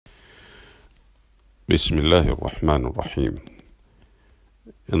Bismillahir Rahmanir Rahim.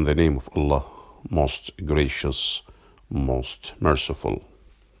 In the name of Allah, most gracious, most merciful.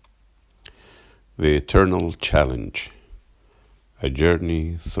 The Eternal Challenge, a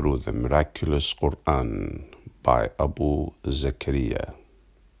journey through the miraculous Quran by Abu Zakaria.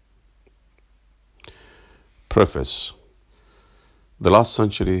 Preface. The last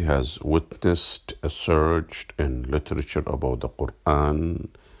century has witnessed a surge in literature about the Quran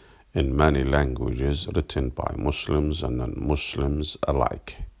in many languages written by Muslims and non-Muslims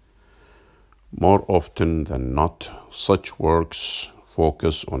alike. More often than not, such works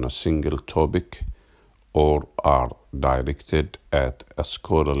focus on a single topic or are directed at a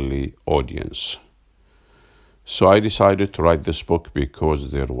scholarly audience. So I decided to write this book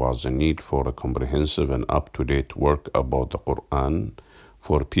because there was a need for a comprehensive and up-to-date work about the Quran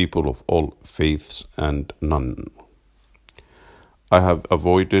for people of all faiths and none. I have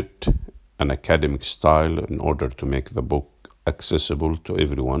avoided an academic style in order to make the book accessible to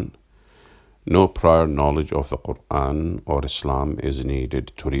everyone. No prior knowledge of the Quran or Islam is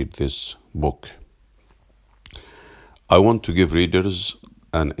needed to read this book. I want to give readers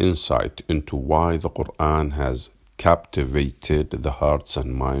an insight into why the Quran has captivated the hearts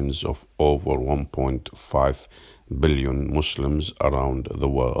and minds of over 1.5 billion Muslims around the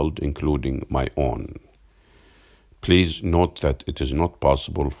world, including my own. Please note that it is not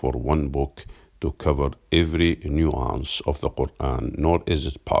possible for one book to cover every nuance of the Quran, nor is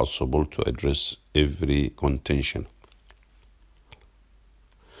it possible to address every contention.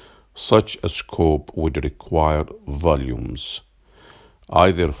 Such a scope would require volumes. I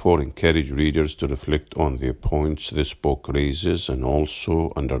therefore encourage readers to reflect on the points this book raises and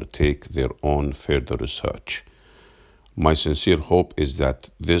also undertake their own further research. My sincere hope is that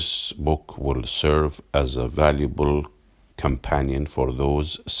this book will serve as a valuable companion for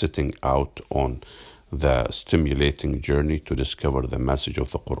those setting out on the stimulating journey to discover the message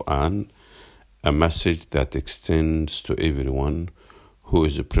of the Quran, a message that extends to everyone who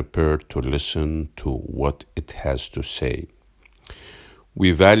is prepared to listen to what it has to say.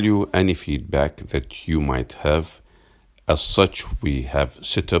 We value any feedback that you might have. As such, we have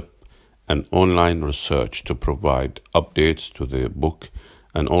set up an online research to provide updates to the book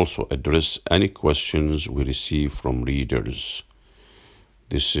and also address any questions we receive from readers.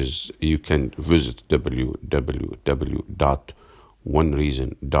 You can visit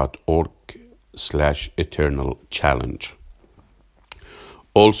www.onereason.org/eternal-challenge.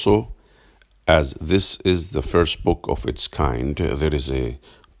 Also, as this is the first book of its kind, there is a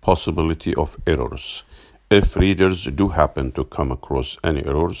possibility of errors. If readers do happen to come across any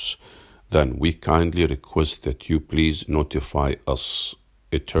errors, then we kindly request that you please notify us,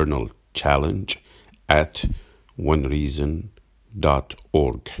 Eternal Challenge, at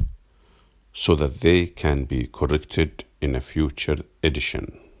onereason.org, so that they can be corrected in a future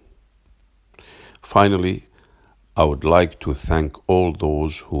edition. Finally, I would like to thank all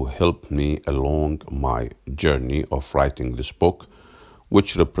those who helped me along my journey of writing this book,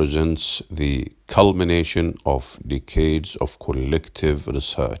 which represents the culmination of decades of collective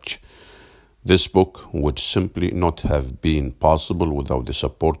research. This book would simply not have been possible without the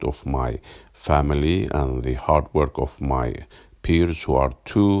support of my family and the hard work of my peers who are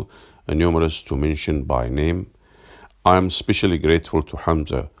too numerous to mention by name. I am especially grateful to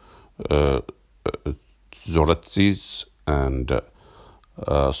Hamza Zoratzis and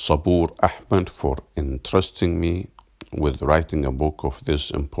Sabur Ahmed for entrusting me with writing a book of this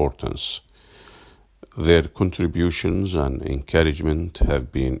importance. Their contributions and encouragement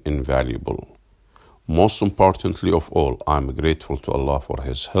have been invaluable. Most importantly of all, I am grateful to Allah for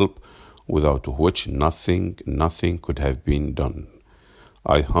His help, without which nothing could have been done.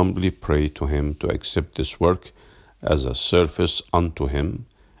 I humbly pray to Him to accept this work as a service unto Him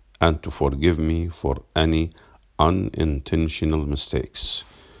and to forgive me for any unintentional mistakes.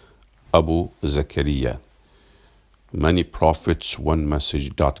 Abu Zakaria,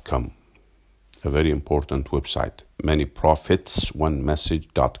 ManyProphetsOneMessage.com, a very important website,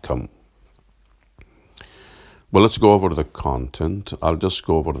 ManyProphetsOneMessage.com. Well, let's go over the content. I'll just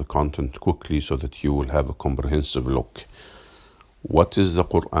go over the content quickly so that you will have a comprehensive look. What is the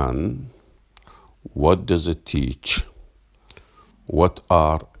Quran? What does it teach? What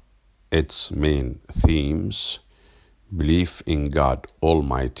are its main themes? Belief in God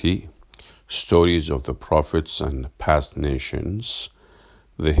Almighty, stories of the prophets and past nations,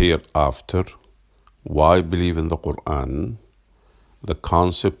 the hereafter, why believe in the Quran, the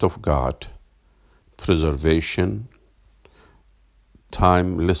concept of God, preservation,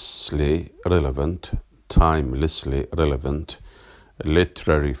 timelessly relevant,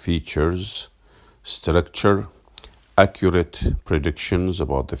 literary features, structure, accurate predictions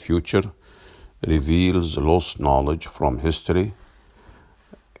about the future, reveals lost knowledge from history,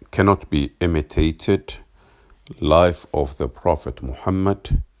 cannot be imitated, life of the Prophet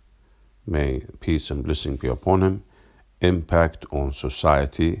Muhammad, may peace and blessing be upon him, impact on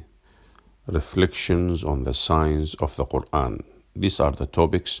society, reflections on the signs of the Quran. These are the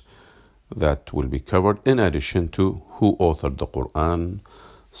topics that will be covered, in addition to who authored the Quran,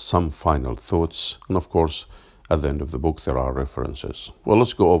 some final thoughts, and of course, at the end of the book, there are references. Well,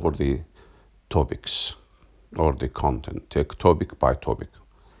 let's go over the topics or the content. Take topic by topic.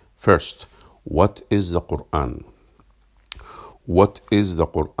 First, what is the Quran? What is the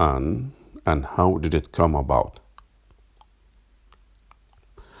Quran and how did it come about?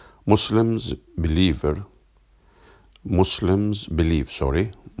 Muslims believe that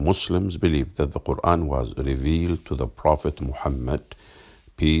the Quran was revealed to the Prophet Muhammad,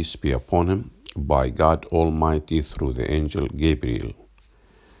 peace be upon him, by God Almighty through the angel Gabriel.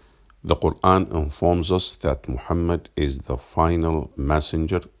 The Quran informs us that Muhammad is the final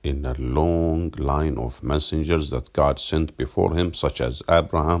messenger in a long line of messengers that God sent before him, such as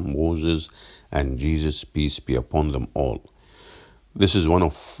Abraham, Moses, and Jesus, peace be upon them all. This is one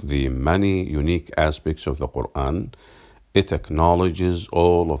of the many unique aspects of the Quran. It acknowledges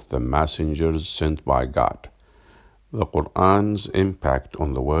all of the messengers sent by God. The Quran's impact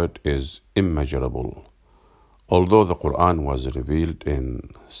on the world is immeasurable. Although the Quran was revealed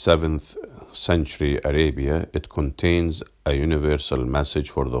in 7th century Arabia, it contains a universal message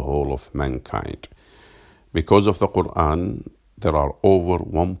for the whole of mankind. Because of the Quran, there are over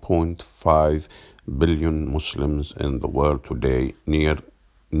 1.5 billion Muslims in the world today,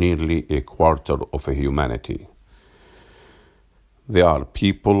 nearly a quarter of humanity. They are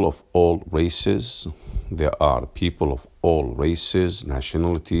people of all races.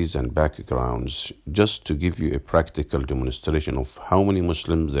 Nationalities, and backgrounds. Just to give you a practical demonstration of how many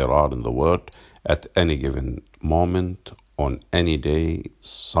Muslims there are in the world at any given moment, on any day,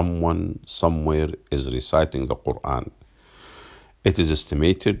 someone somewhere is reciting the Quran. It is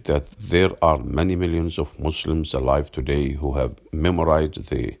estimated that there are many millions of Muslims alive today who have memorized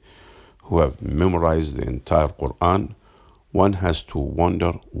the entire Quran. One has to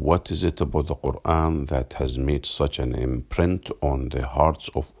wonder, what is it about the Quran that has made such an imprint on the hearts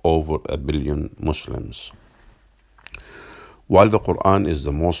of over 1 billion Muslims? While the Quran is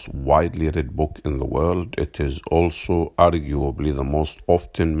the most widely read book in the world, it is also arguably the most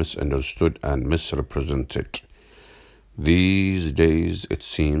often misunderstood and misrepresented. These days, it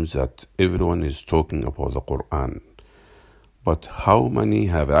seems that everyone is talking about the Quran. But how many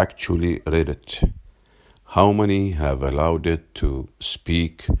have actually read it? How many have allowed it to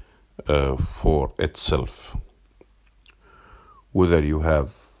speak for itself? Whether you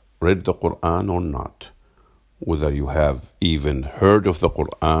have read the Quran or not, whether you have even heard of the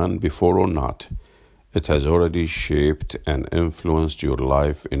Quran before or not, it has already shaped and influenced your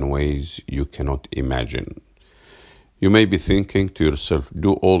life in ways you cannot imagine. You may be thinking to yourself,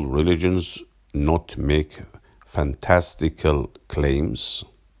 do all religions not make fantastical claims?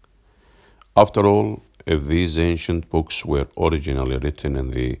 After all, if these ancient books were originally written in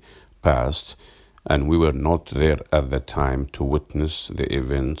the past and we were not there at the time to witness the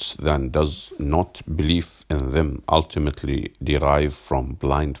events, then does not belief in them ultimately derive from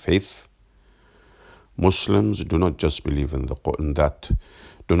blind faith? Muslims do not just believe that the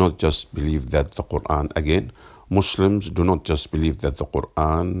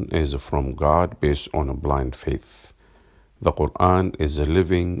Quran is from God based on a blind faith. The Quran is a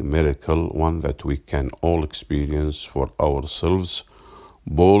living miracle, one that we can all experience for ourselves.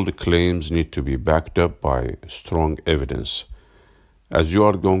 Bold claims need to be backed up by strong evidence. As you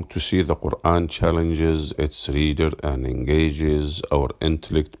are going to see, the Quran challenges its reader and engages our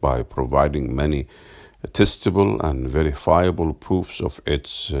intellect by providing many testable and verifiable proofs of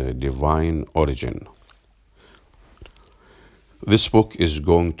its divine origin. This book is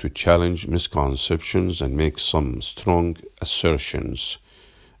going to challenge misconceptions and make some strong assertions.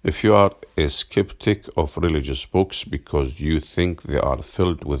 If you are a skeptic of religious books because you think they are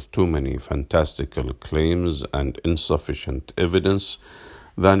filled with too many fantastical claims and insufficient evidence,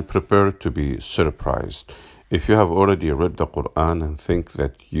 then prepare to be surprised. If you have already read the Quran and think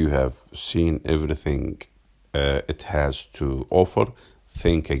that you have seen everything it has to offer,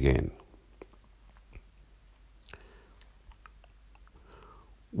 think again.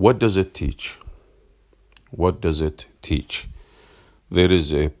 What does it teach? There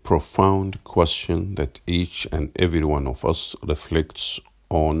is a profound question that each and every one of us reflects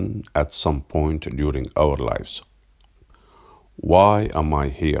on at some point during our lives. Why am I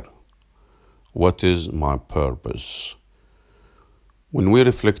here? What is my purpose? When we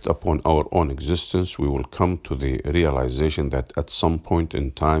reflect upon our own existence, we will come to the realization that at some point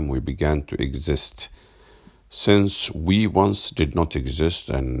in time we began to exist. Since we once did not exist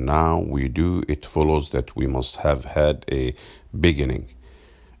and now we do, it follows that we must have had a beginning.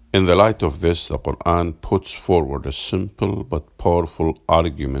 In the light of this, the Quran puts forward a simple but powerful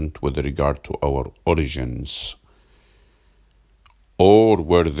argument with regard to our origins. Or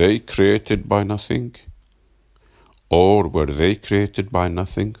were they created by nothing? Or were they created by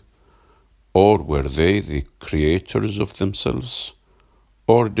nothing? Or were they the creators of themselves?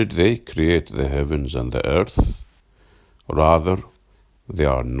 Or did they create the heavens and the earth? Rather, they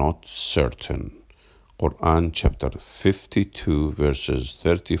are not certain. Quran chapter 52 verses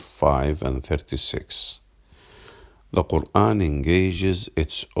 35 and 36. The Quran engages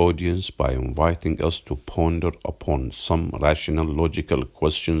its audience by inviting us to ponder upon some rational, logical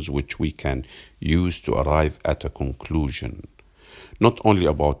questions which we can use to arrive at a conclusion, not only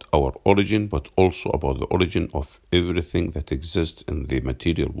about our origin, but also about the origin of everything that exists in the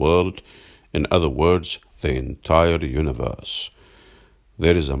material world, in other words, the entire universe.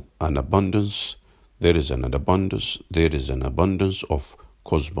 There is an abundance of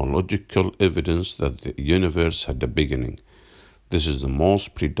cosmological evidence that the universe had a beginning. This is the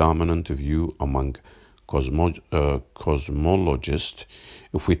most predominant view among cosmologists.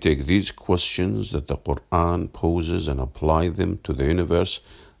 If we take these questions that the Quran poses and apply them to the universe,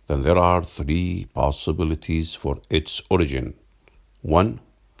 then there are three possibilities for its origin. 1.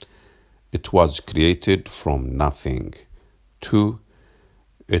 It was created from nothing. 2.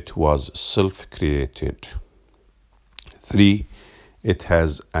 It was self-created. 3. It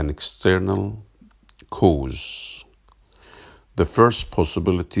has an external cause. The first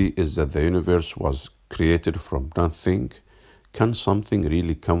possibility is that the universe was created from nothing. Can something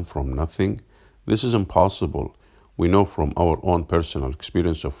really come from nothing? This is impossible. We know from our own personal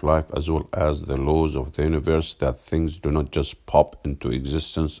experience of life as well as the laws of the universe that things do not just pop into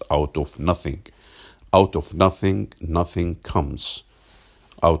existence out of nothing. Out of nothing, nothing comes.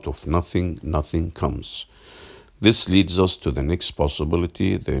 Out of nothing, nothing comes. This leads us to the next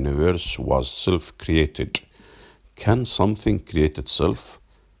possibility. The universe was self-created. Can something create itself?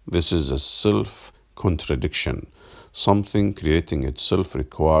 This is a self-contradiction. Something creating itself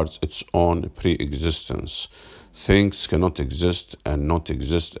requires its own pre-existence. Things cannot exist and not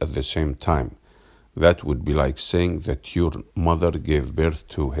exist at the same time. That would be like saying that your mother gave birth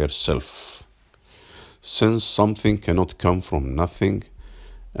to herself. Since something cannot come from nothing,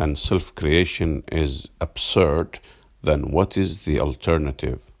 and self-creation is absurd, then what is the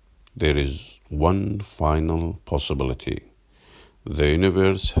alternative? There is one final possibility. The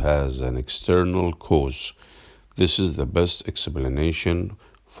universe has an external cause. This is the best explanation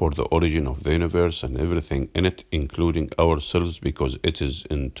for the origin of the universe and everything in it, including ourselves, because it is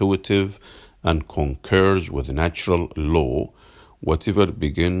intuitive and concurs with natural law. Whatever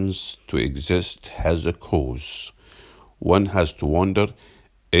begins to exist has a cause. One has to wonder,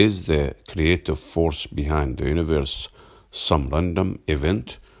 is the creative force behind the universe some random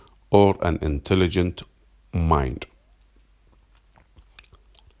event or an intelligent mind?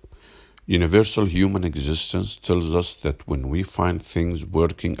 Universal human existence tells us that when we find things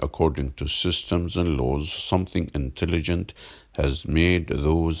working according to systems and laws, something intelligent has made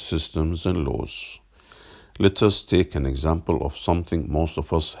those systems and laws. Let us take an example of something most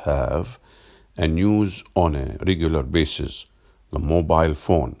of us have and use on a regular basis. The mobile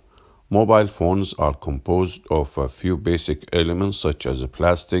phone. Mobile phones are composed of a few basic elements such as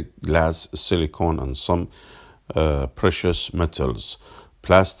plastic, glass, silicone, and some precious metals.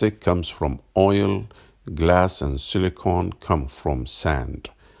 Plastic comes from oil, glass and silicone come from sand.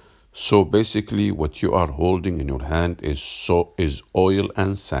 So basically what you are holding in your hand is oil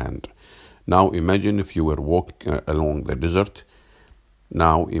and sand. Now imagine if you were walking along the desert. If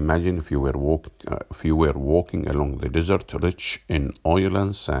you were walking along the desert rich in oil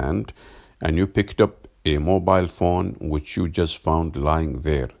and sand, and you picked up a mobile phone which you just found lying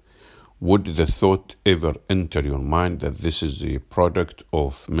there. Would the thought ever enter your mind that this is the product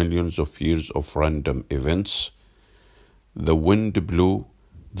of millions of years of random events? The wind blew,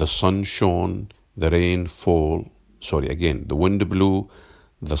 the sun shone, the rain fell. The wind blew,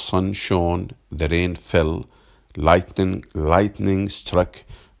 the sun shone, the rain fell. Lightning struck,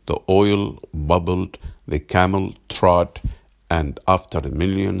 the oil bubbled, the camel trod, and after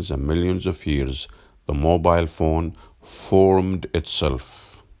millions and millions of years, the mobile phone formed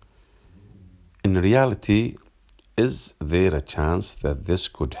itself. In reality, is there a chance that this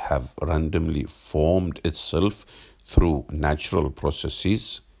could have randomly formed itself through natural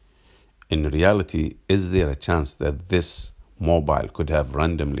processes? In reality, is there a chance that this mobile could have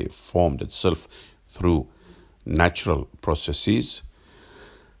randomly formed itself through natural processes?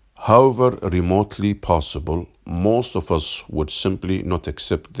 However remotely possible, most of us would simply not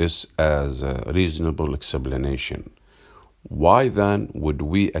accept this as a reasonable explanation. Why then would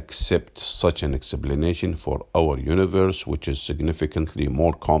we accept such an explanation for our universe, which is significantly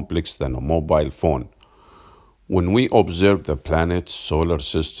more complex than a mobile phone? When we observe the planets, solar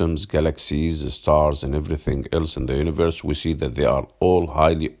systems, galaxies, stars, and everything else in the universe, we see that they are all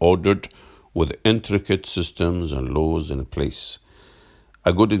highly ordered with intricate systems and laws in place.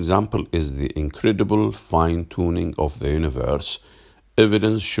 A good example is the incredible fine-tuning of the universe.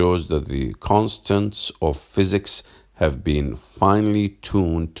 Evidence shows that the constants of physics have been finely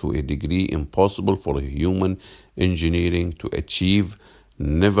tuned to a degree impossible for human engineering to achieve,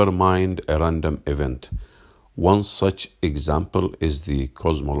 never mind a random event. One such example is the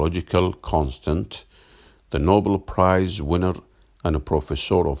cosmological constant. The Nobel Prize winner and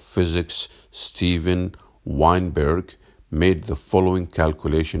professor of physics Steven Weinberg made the following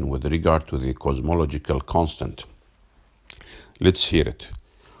calculation with regard to the cosmological constant. Let's hear it.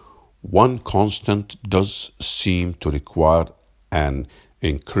 One constant does seem to require an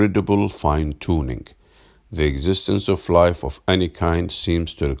incredible fine-tuning. The existence of life of any kind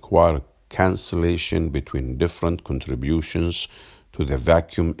seems to require cancellation between different contributions to the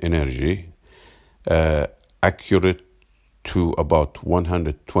vacuum energy, accurate to about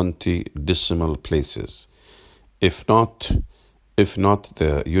 120 decimal places. If not,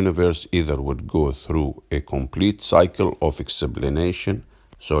 the universe either would go through a complete cycle of expansion.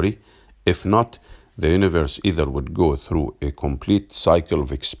 If not, the universe either would go through a complete cycle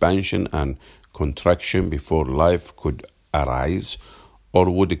of expansion and contraction before life could arise, or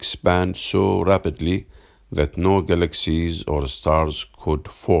would expand so rapidly that no galaxies or stars could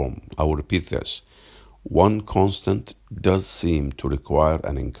form. I will repeat this. One constant does seem to require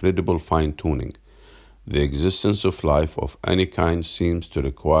an incredible fine-tuning. The existence of life of any kind seems to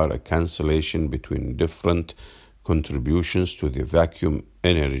require a cancellation between different contributions to the vacuum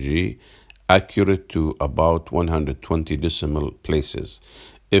energy, accurate to about 120 decimal places.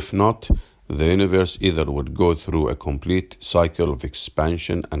 If not, the universe either would go through a complete cycle of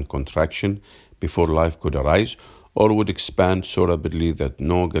expansion and contraction before life could arise, or would expand so rapidly that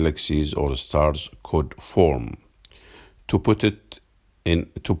no galaxies or stars could form. To put it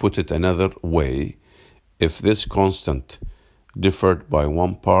another way, if this constant differed by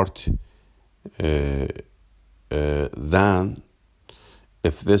one part, then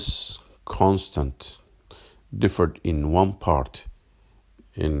if this constant differed in one part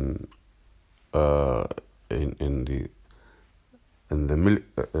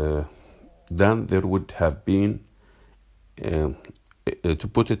then there would have been, to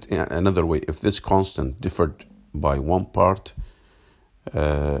put it another way, if this constant differed by one part,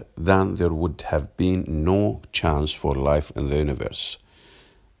 then there would have been no chance for life in the universe.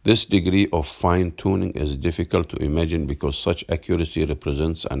 This degree of fine-tuning is difficult to imagine because such accuracy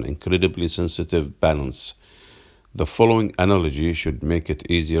represents an incredibly sensitive balance. The following analogy should make it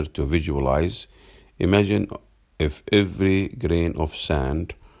easier to visualize. Imagine if every grain of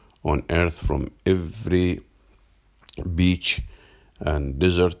sand on earth from every beach and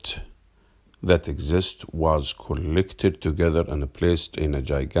desert that exists was collected together and placed in a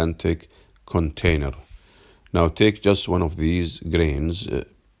gigantic container. Now take just one of these grains,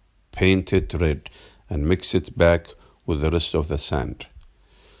 paint it red, and mix it back with the rest of the sand.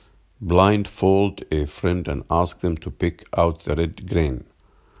 Blindfold a friend and ask them to pick out the red grain.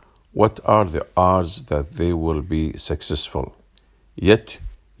 What are the odds that they will be successful? Yet,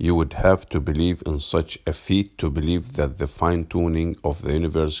 you would have to believe in such a feat to believe that the fine-tuning of the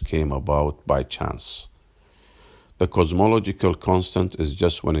universe came about by chance. The cosmological constant is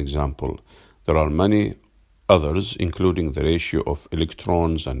just one example. There are many others, including the ratio of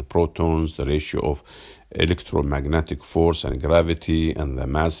electrons and protons, the ratio of electromagnetic force and gravity, and the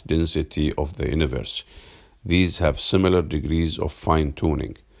mass density of the universe. These have similar degrees of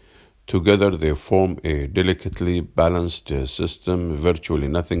fine-tuning. Together they form a delicately balanced system, virtually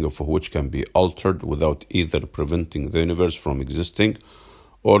nothing of which can be altered without either preventing the universe from existing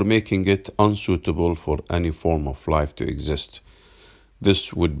or making it unsuitable for any form of life to exist.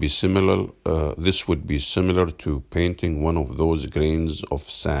 This would be similar to painting one of those grains of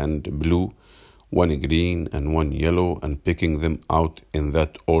sand blue, one green and one yellow, and picking them out in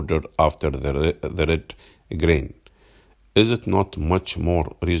that order after the red grain. Is it not much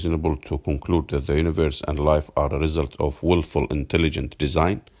more reasonable to conclude that the universe and life are a result of willful, intelligent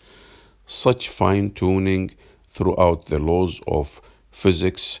design? Such fine-tuning throughout the laws of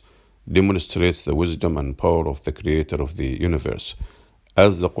physics demonstrates the wisdom and power of the Creator of the universe.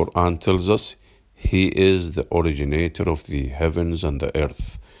 As the Quran tells us, He is the originator of the heavens and the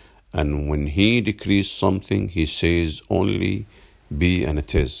earth. And when He decrees something, He says only, be, and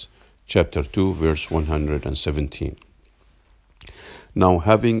it is. Chapter 2, verse 117. Now,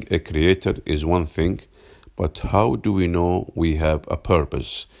 having a creator is one thing, but how do we know we have a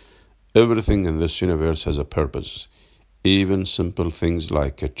purpose? Everything in this universe has a purpose. Even simple things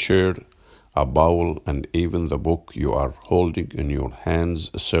like a chair, a bowl, and even the book you are holding in your hands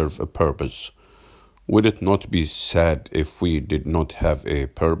serve a purpose. Would it not be sad if we did not have a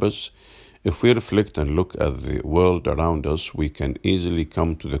purpose? If we reflect and look at the world around us, we can easily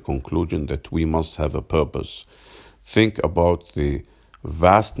come to the conclusion that we must have a purpose. Think about the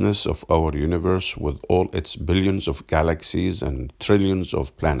vastness of our universe with all its billions of galaxies and trillions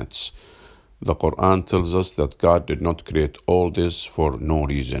of planets. The Quran tells us that God did not create all this for no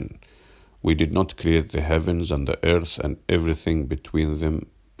reason. We did not create the heavens and the earth and everything between them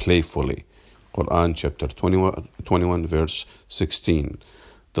playfully. Quran chapter 21 verse 16.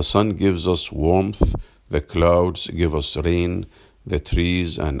 The sun gives us warmth, the clouds give us rain, the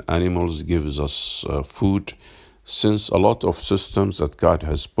trees and animals gives us food. Since a lot of systems that God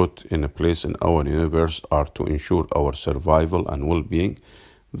has put in place in our universe are to ensure our survival and well-being,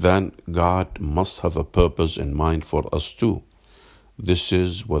 then God must have a purpose in mind for us too. This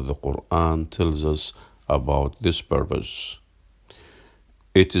is what the Quran tells us about this purpose.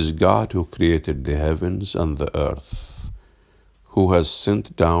 It is God who created the heavens and the earth, who has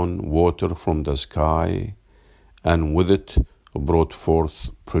sent down water from the sky, and with it brought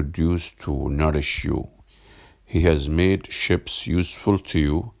forth produce to nourish you. He has made ships useful to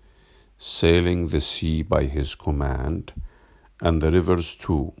you, sailing the sea by His command, and the rivers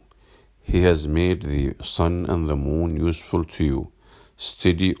too. He has made the sun and the moon useful to you,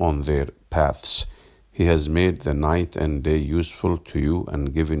 steady on their paths. He has made the night and day useful to you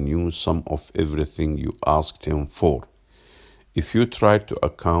and given you some of everything you asked Him for. If you tried to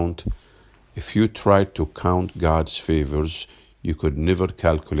count God's favors, you could never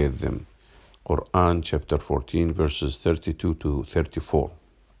calculate them. Quran chapter 14 verses 32 to 34.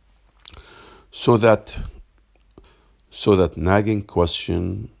 So that nagging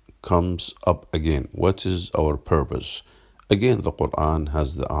question comes up again. What is our purpose? Again, the Quran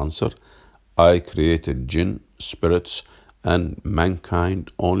has the answer. I created jinn, spirits, and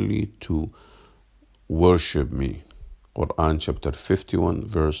mankind only to worship me. Quran chapter 51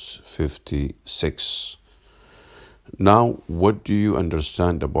 verse 56. Now, what do you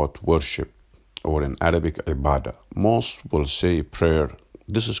understand about worship, or in Arabic, ibadah? Most will say prayer.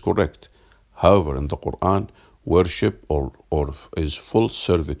 This is correct. However, in the Quran, worship or is full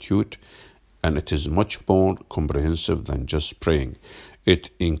servitude, and it is much more comprehensive than just praying. It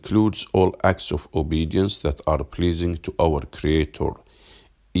includes all acts of obedience that are pleasing to our Creator.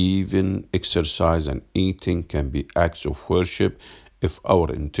 Even exercise and eating can be acts of worship if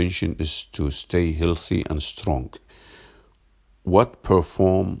our intention is to stay healthy and strong. Why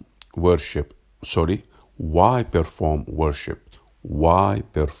perform worship? Why perform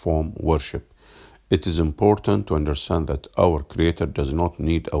worship? It is important to understand that our Creator does not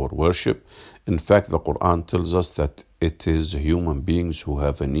need our worship. In fact, the Quran tells us that it is human beings who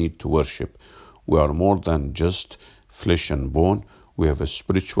have a need to worship. We are more than just flesh and bone. We have a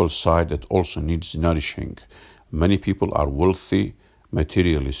spiritual side that also needs nourishing. Many people are wealthy,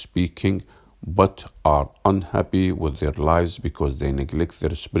 materially speaking, but are unhappy with their lives because they neglect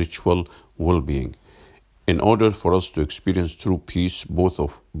their spiritual well-being. In order for us to experience true peace, both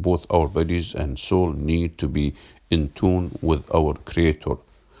our bodies and soul need to be in tune with our Creator.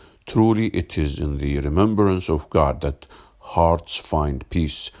 Truly, it is in the remembrance of God that hearts find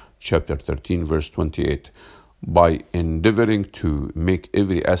peace. Chapter 13, verse 28. By endeavoring to make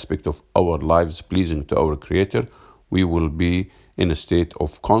every aspect of our lives pleasing to our Creator, we will be in a state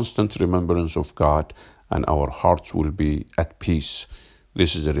of constant remembrance of God, and our hearts will be at peace.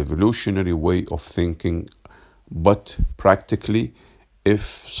 This is a revolutionary way of thinking, but practically, if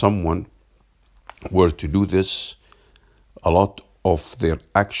someone were to do this, a lot of their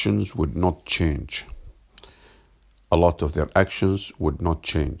actions would not change.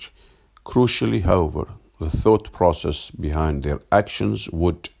 Crucially, however, the thought process behind their actions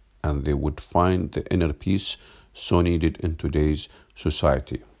would, and they would find the inner peace so needed in today's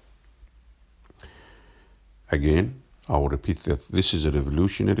society. Again, I will repeat that this is a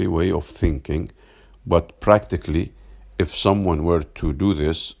revolutionary way of thinking, but practically, if someone were to do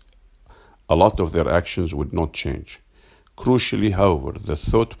this, a lot of their actions would not change. Crucially, however, the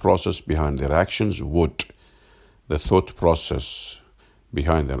thought process behind their actions would. The thought process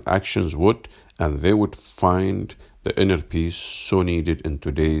behind their actions would, and they would find the inner peace so needed in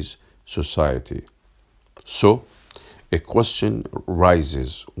today's society. So, a question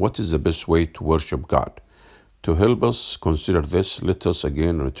rises: what is the best way to worship God? To help us consider this, let us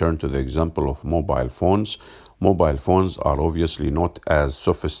again return to the example of mobile phones. Mobile phones are obviously not as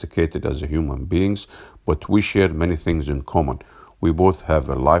sophisticated as human beings, but we share many things in common. We both have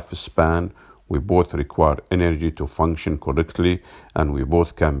a lifespan, we both require energy to function correctly, and we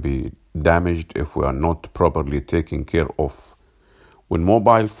both can be damaged if we are not properly taken care of. When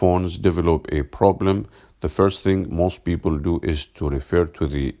mobile phones develop a problem, the first thing most people do is to refer to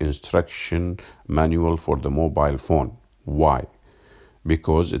the instruction manual for the mobile phone. Why?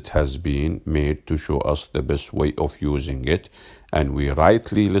 Because it has been made to show us the best way of using it, and we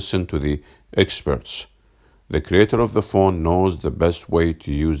rightly listen to the experts. The creator of the phone knows the best way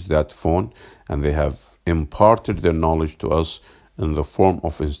to use that phone, and they have imparted their knowledge to us in the form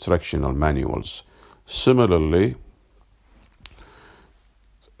of instructional manuals. Similarly,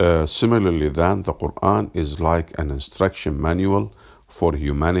 then, the Quran is like an instruction manual for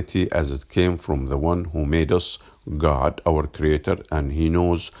humanity, as it came from the one who made us, God, our Creator, and He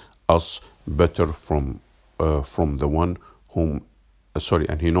knows us better the one whom.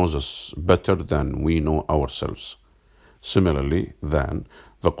 And He knows us better than we know ourselves. Similarly, then,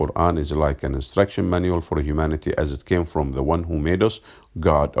 the Quran is like an instruction manual for humanity, as it came from the one who made us,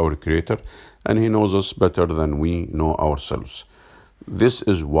 God, our Creator, and He knows us better than we know ourselves. This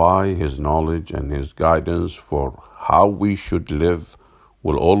is why His knowledge and His guidance for how we should live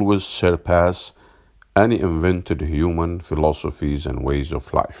will always surpass any invented human philosophies and ways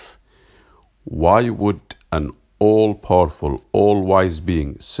of life. Why would an all-powerful, all-wise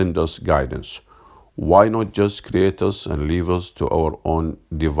being send us guidance? Why not just create us and leave us to our own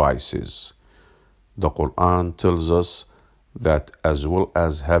devices? The Quran tells us that as well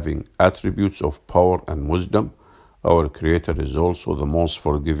as having attributes of power and wisdom, our Creator is also the most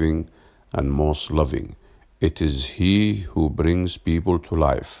forgiving and most loving. It is He who brings people to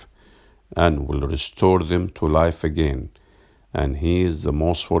life and will restore them to life again, and He is the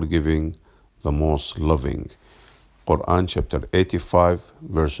most forgiving, the most loving. Quran chapter 85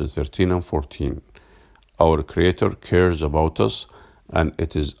 verses 13 and 14. Our Creator cares about us, and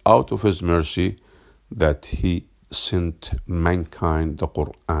it is out of His mercy that He sent mankind the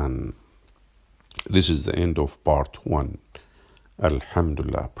Quran. This is the end of part 1.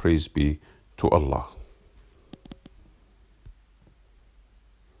 Alhamdulillah, praise be to Allah.